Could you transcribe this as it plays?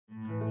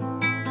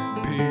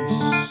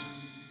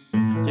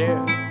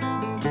Yeah.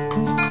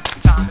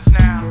 Time is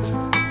now.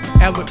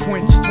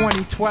 Eloquence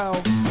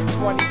 2012,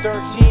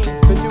 2013,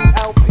 the new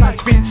LP.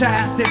 Life's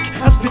fantastic.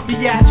 I spit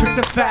theatrics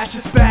and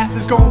fascist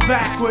bastards going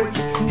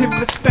backwards. In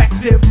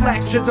perspective,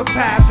 lectures of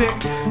havoc.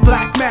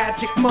 Black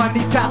magic,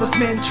 money,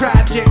 talisman,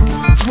 tragic.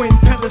 Twin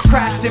pillars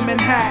crashed in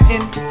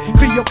Manhattan.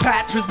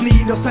 Cleopatra's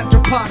needle,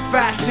 Central Park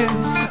fashion.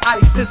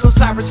 ISIS,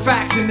 Osiris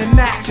faction in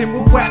action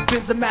with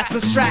weapons of mass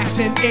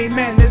distraction.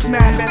 Amen, this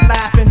madman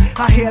laughing.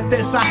 I hear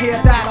this, I hear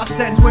that. I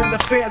sense where the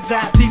fear's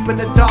at. Deep in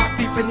the dark,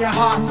 deep in your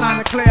heart,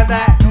 time to clear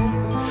that.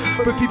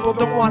 But people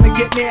don't wanna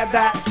get near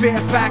that. Fear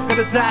factor,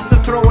 disaster,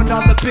 throw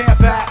another bear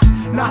back.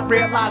 Not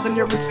realizing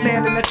you're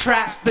ensnared in a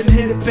trap. Then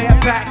hit it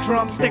bareback,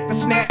 drum, stick the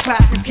snare,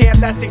 clap. You care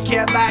less, you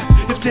care lax.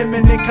 It's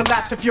imminent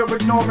collapse if you're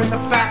ignoring the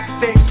facts.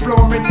 Stay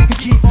exploring and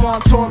keep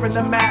on touring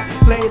the map.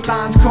 Lay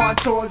lines,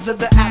 contours of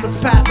the atlas,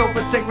 pass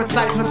over sacred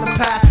sites from the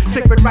past.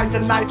 Sacred rites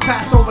and nights,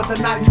 pass over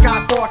the night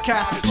sky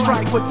forecast.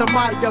 Strike with the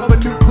might of a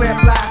nuclear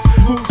blast.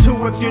 Who's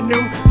who if you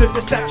knew the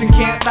deception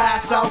can't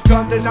last?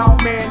 Outgunned and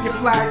outmanned, you're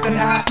flagged and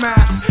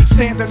half-mast.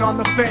 Standing on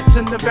the fence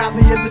in the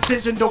valley of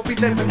decision. Don't be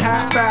living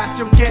half-assed,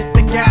 you'll get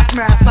the gas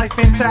mask. Life's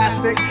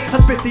fantastic. I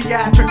spit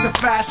theatrics of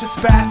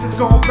fascist bastards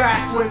going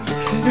backwards.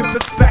 In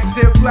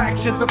perspective,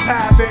 lectures of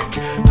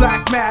havoc.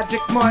 Black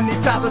magic, money,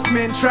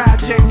 talisman,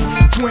 tragic.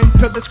 Twin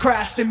pillars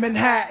crashed in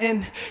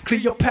Manhattan.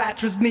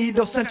 Cleopatra's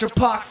needle, Central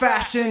Park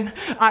fashion.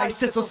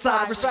 ISIS,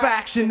 Osiris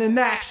faction in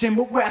action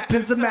with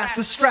weapons of mass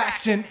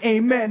distraction.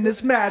 Amen,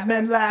 this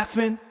madman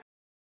laughing.